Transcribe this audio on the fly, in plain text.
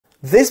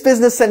This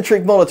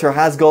business-centric monitor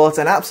has got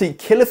an absolute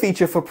killer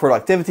feature for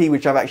productivity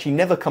which I've actually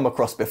never come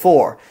across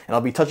before, and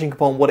I'll be touching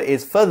upon what it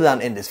is further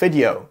down in this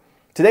video.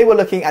 Today we're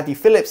looking at the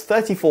Philips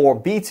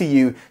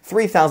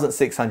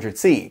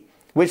 34B2U3600C,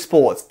 which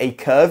sports a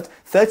curved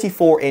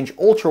 34-inch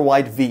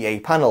ultra-wide VA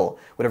panel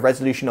with a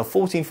resolution of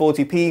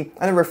 1440p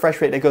and a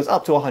refresh rate that goes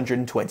up to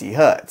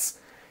 120Hz.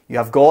 You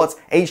have got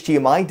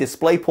HDMI,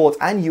 DisplayPort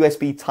and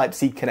USB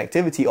Type-C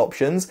connectivity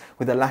options,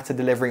 with the latter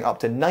delivering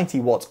up to 90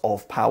 watts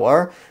of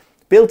power,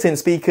 built-in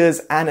speakers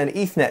and an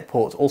Ethernet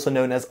port, also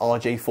known as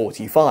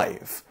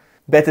RJ45.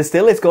 Better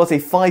still, it's got a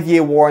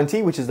 5-year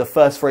warranty, which is the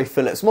first for a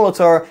Philips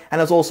monitor,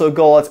 and has also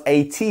got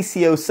a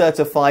TCO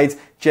certified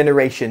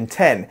Generation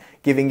 10,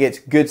 giving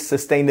it good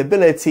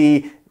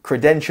sustainability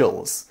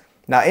credentials.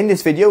 Now in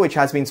this video, which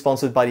has been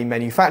sponsored by the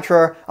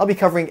manufacturer, I'll be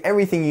covering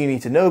everything you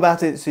need to know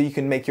about it so you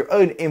can make your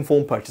own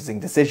informed purchasing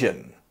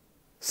decision.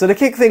 So to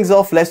kick things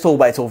off, let's talk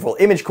about its overall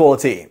image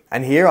quality.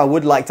 And here I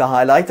would like to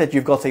highlight that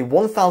you've got a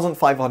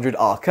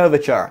 1500R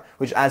curvature,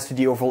 which adds to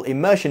the overall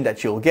immersion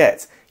that you'll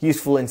get,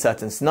 useful in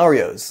certain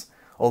scenarios.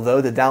 Although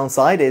the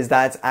downside is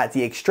that at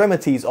the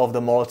extremities of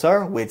the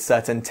monitor, with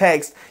certain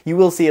text, you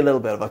will see a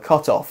little bit of a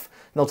cutoff.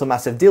 Not a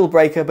massive deal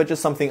breaker, but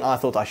just something I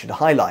thought I should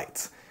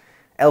highlight.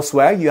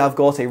 Elsewhere, you have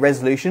got a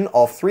resolution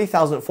of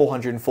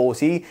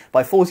 3440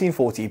 by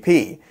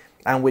 1440p.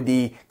 And with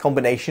the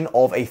combination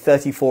of a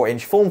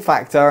 34-inch form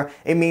factor,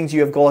 it means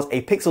you have got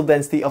a pixel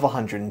density of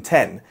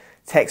 110.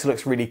 Text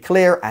looks really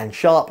clear and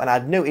sharp and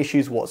had no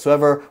issues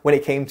whatsoever when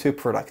it came to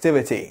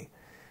productivity.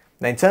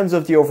 Now in terms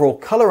of the overall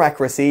color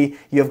accuracy,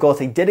 you have got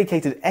a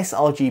dedicated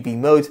sRGB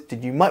mode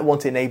that you might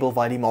want to enable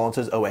via the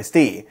monitor's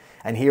OSD.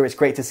 And here it's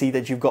great to see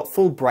that you've got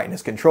full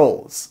brightness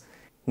controls.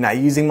 Now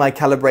using my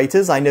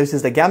calibrators, I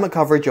noticed a gamut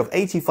coverage of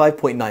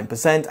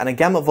 85.9% and a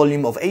gamut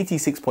volume of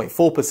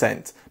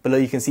 86.4%. Below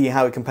you can see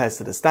how it compares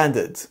to the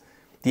standard.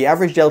 The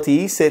average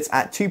LTE sits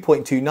at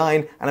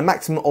 2.29 and a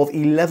maximum of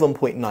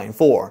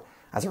 11.94.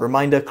 As a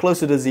reminder,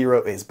 closer to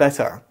 0 is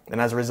better.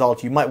 And as a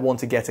result, you might want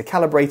to get a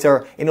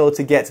calibrator in order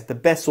to get the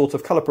best sort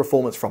of color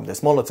performance from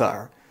this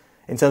monitor.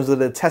 In terms of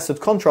the tested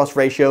contrast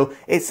ratio,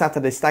 it's sat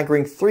at a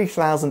staggering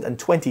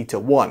 3020 to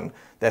 1,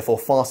 therefore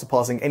far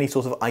surpassing any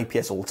sort of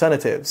IPS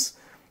alternatives.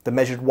 The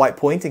measured white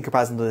point in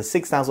comparison to the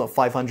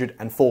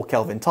 6504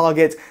 Kelvin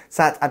target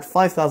sat at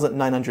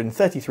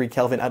 5933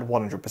 Kelvin at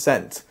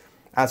 100%.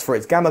 As for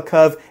its gamma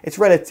curve, it's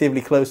relatively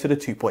close to the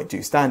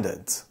 2.2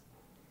 standard.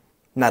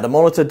 Now the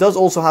monitor does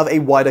also have a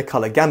wider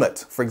color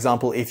gamut. For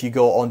example, if you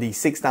go on the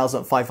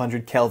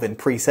 6500 Kelvin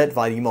preset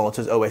via the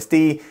monitor's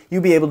OSD,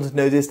 you'll be able to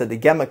notice that the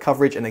gamut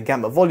coverage and the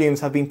gamut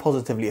volumes have been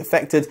positively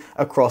affected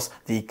across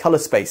the color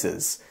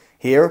spaces.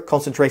 Here,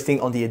 concentrating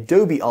on the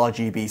Adobe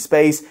RGB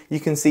space, you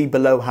can see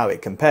below how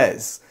it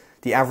compares.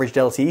 The average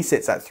LTE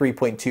sits at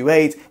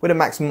 3.28 with a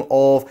maximum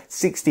of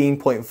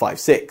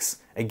 16.56.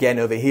 Again,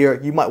 over here,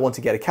 you might want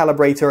to get a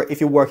calibrator if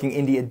you're working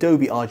in the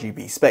Adobe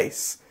RGB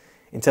space.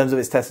 In terms of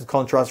its tested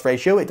contrast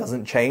ratio, it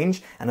doesn't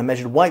change, and the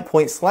measured white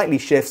point slightly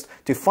shifts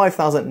to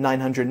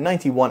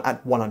 5991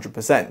 at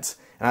 100%.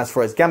 And as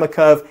for its gamma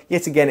curve,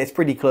 yet again, it's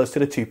pretty close to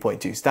the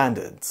 2.2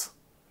 standards.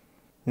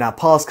 Now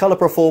past color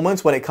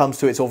performance, when it comes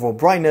to its overall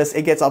brightness,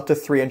 it gets up to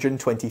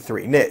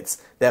 323 nits,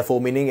 therefore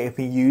meaning it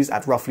can be used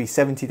at roughly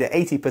 70 to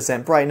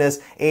 80%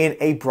 brightness in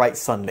a bright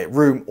sunlit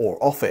room or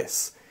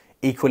office.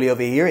 Equally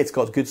over here, it's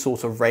got good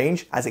sort of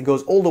range as it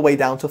goes all the way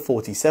down to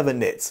 47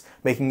 nits,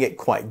 making it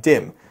quite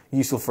dim.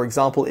 Useful, for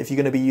example, if you're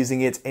going to be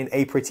using it in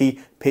a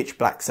pretty pitch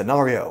black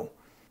scenario.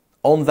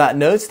 On that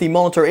note, the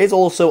monitor is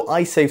also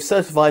iSafe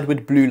certified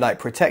with blue light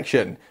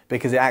protection,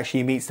 because it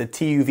actually meets the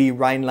TÜV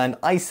Rheinland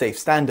iSafe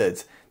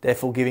standards,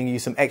 therefore giving you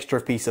some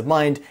extra peace of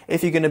mind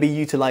if you're going to be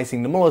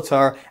utilizing the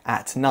monitor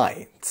at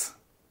night.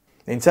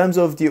 In terms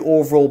of the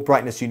overall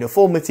brightness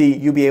uniformity,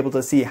 you'll be able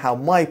to see how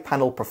my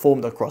panel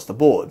performed across the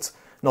board.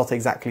 Not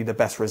exactly the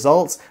best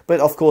results, but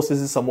of course this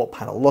is somewhat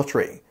panel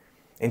lottery.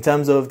 In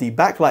terms of the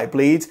backlight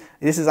bleed,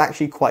 this is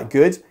actually quite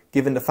good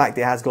given the fact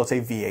it has got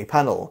a VA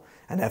panel,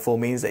 and therefore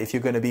means that if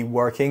you're going to be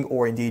working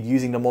or indeed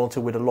using the monitor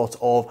with a lot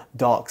of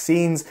dark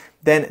scenes,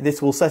 then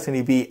this will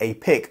certainly be a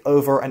pick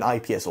over an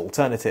IPS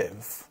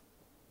alternative.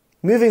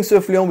 Moving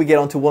swiftly on, we get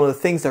on to one of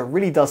the things that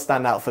really does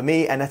stand out for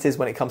me, and that is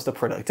when it comes to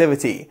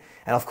productivity.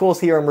 And of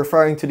course here I'm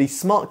referring to the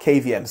Smart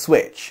KVM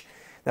switch.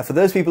 Now for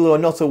those people who are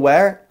not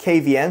aware,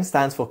 KVM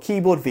stands for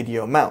Keyboard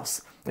Video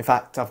Mouse. In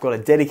fact, I've got a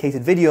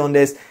dedicated video on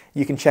this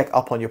you can check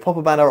up on your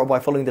pop-up banner or by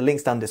following the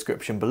links down the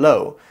description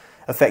below.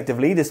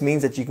 Effectively, this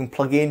means that you can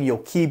plug in your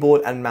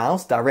keyboard and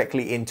mouse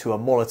directly into a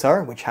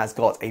monitor, which has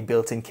got a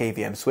built-in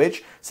KVM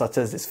switch, such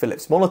as this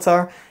Philips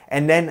monitor,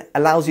 and then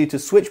allows you to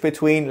switch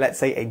between, let's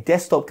say, a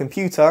desktop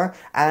computer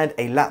and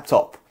a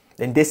laptop.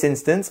 In this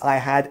instance, I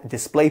had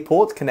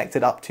DisplayPort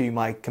connected up to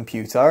my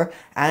computer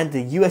and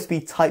the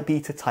USB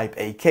Type-B to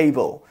Type-A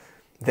cable.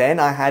 Then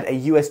I had a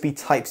USB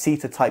Type-C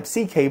to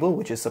Type-C cable,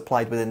 which is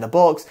supplied within the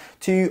box,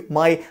 to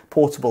my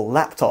portable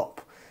laptop.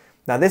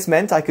 Now this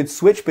meant I could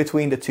switch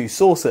between the two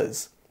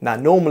sources. Now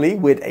normally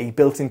with a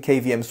built-in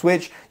KVM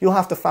switch, you'll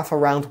have to faff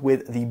around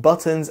with the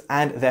buttons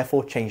and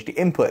therefore change the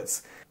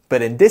inputs.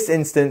 But in this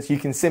instance, you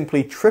can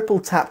simply triple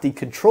tap the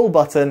control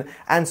button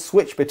and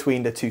switch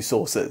between the two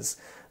sources.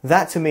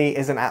 That to me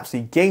is an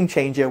absolute game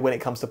changer when it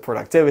comes to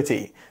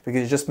productivity,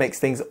 because it just makes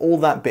things all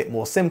that bit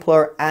more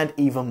simpler and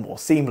even more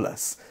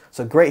seamless.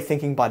 So great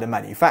thinking by the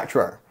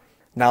manufacturer.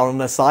 Now on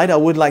the side, I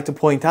would like to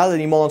point out that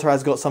the monitor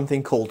has got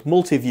something called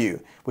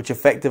multi-view, which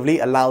effectively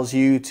allows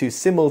you to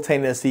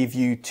simultaneously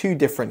view two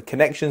different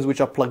connections which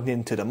are plugged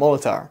into the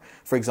monitor.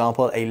 For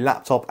example, a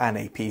laptop and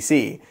a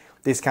PC.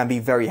 This can be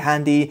very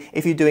handy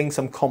if you're doing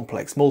some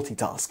complex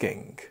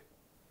multitasking.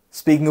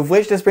 Speaking of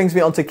which, this brings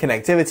me on to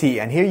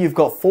connectivity, and here you've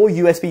got 4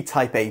 USB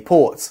Type-A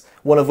ports,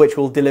 one of which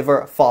will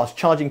deliver fast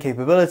charging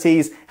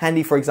capabilities,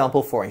 handy for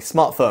example for a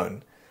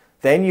smartphone.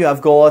 Then you have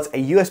got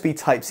a USB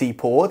Type-C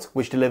port,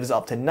 which delivers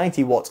up to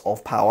 90 watts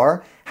of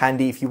power,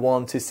 handy if you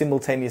want to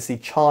simultaneously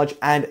charge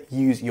and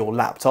use your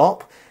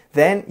laptop.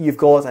 Then you've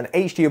got an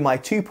HDMI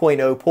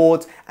 2.0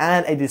 port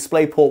and a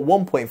DisplayPort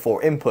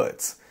 1.4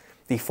 input.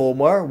 The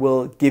former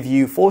will give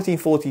you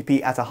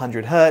 1440p at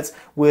 100Hz,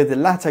 with the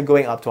latter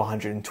going up to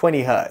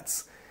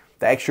 120Hz.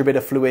 The extra bit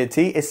of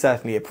fluidity is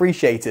certainly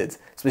appreciated,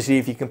 especially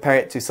if you compare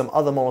it to some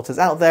other monitors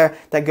out there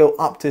that go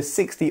up to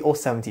 60 or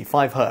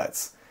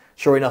 75Hz.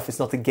 Sure enough, it's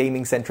not a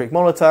gaming-centric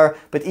monitor,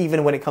 but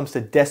even when it comes to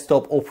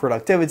desktop or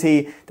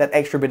productivity, that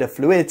extra bit of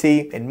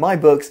fluidity, in my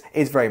books,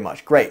 is very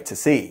much great to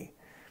see.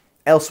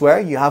 Elsewhere,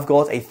 you have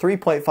got a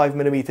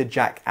 3.5mm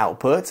jack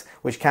output,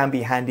 which can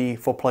be handy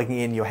for plugging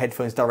in your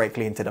headphones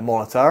directly into the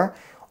monitor.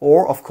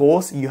 Or, of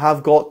course, you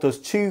have got those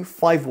two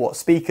 5-watt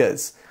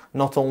speakers.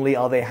 Not only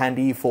are they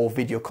handy for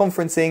video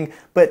conferencing,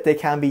 but they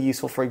can be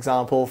useful, for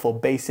example, for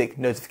basic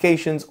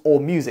notifications or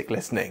music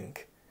listening.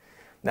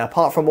 Now,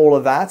 apart from all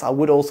of that, I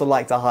would also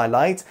like to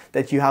highlight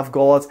that you have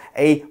got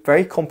a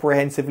very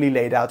comprehensively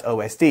laid out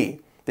OSD.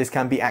 This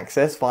can be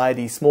accessed via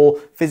the small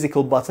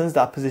physical buttons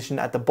that are positioned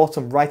at the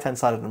bottom right-hand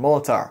side of the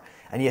monitor.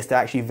 And yes, they're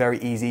actually very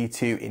easy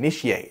to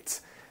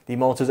initiate. The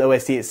monitor's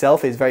OSD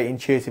itself is very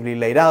intuitively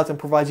laid out and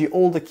provides you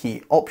all the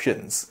key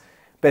options.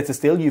 Better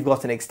still, you've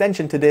got an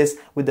extension to this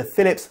with the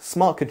Philips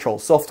Smart Control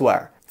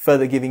software,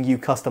 further giving you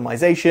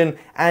customization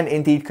and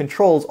indeed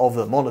controls of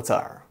the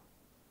monitor.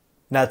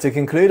 Now to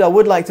conclude, I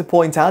would like to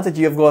point out that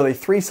you have got a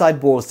 3-side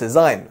boards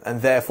design,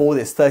 and therefore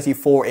this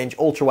 34-inch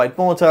ultrawide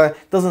monitor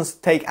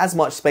doesn't take as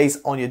much space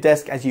on your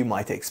desk as you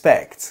might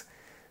expect.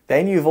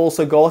 Then you've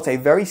also got a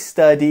very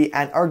sturdy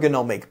and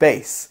ergonomic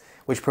base,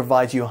 which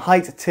provides you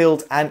height,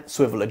 tilt and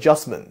swivel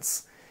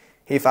adjustments.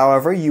 If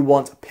however you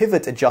want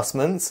pivot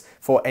adjustments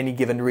for any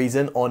given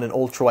reason on an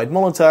ultrawide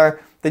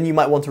monitor, then you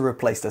might want to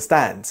replace the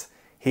stand.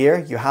 Here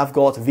you have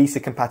got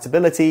VESA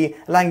compatibility,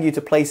 allowing you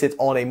to place it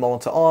on a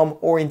monitor arm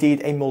or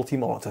indeed a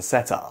multi-monitor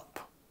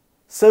setup.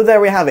 So there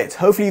we have it.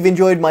 Hopefully you've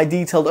enjoyed my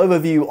detailed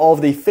overview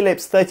of the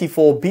Philips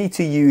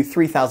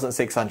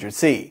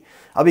 34B2U3600C.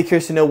 I'll be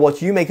curious to know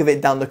what you make of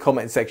it down in the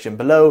comment section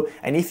below,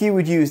 and if you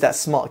would use that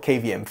smart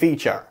KVM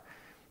feature.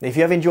 If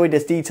you have enjoyed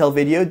this detailed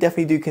video,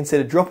 definitely do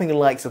consider dropping a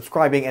like,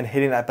 subscribing and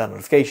hitting that bell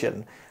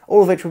notification,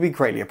 all of which would be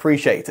greatly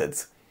appreciated.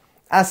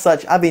 As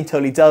such, I've been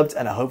Totally Dubbed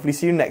and I'll hopefully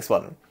see you in the next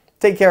one.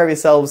 Take care of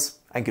yourselves,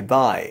 and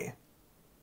goodbye.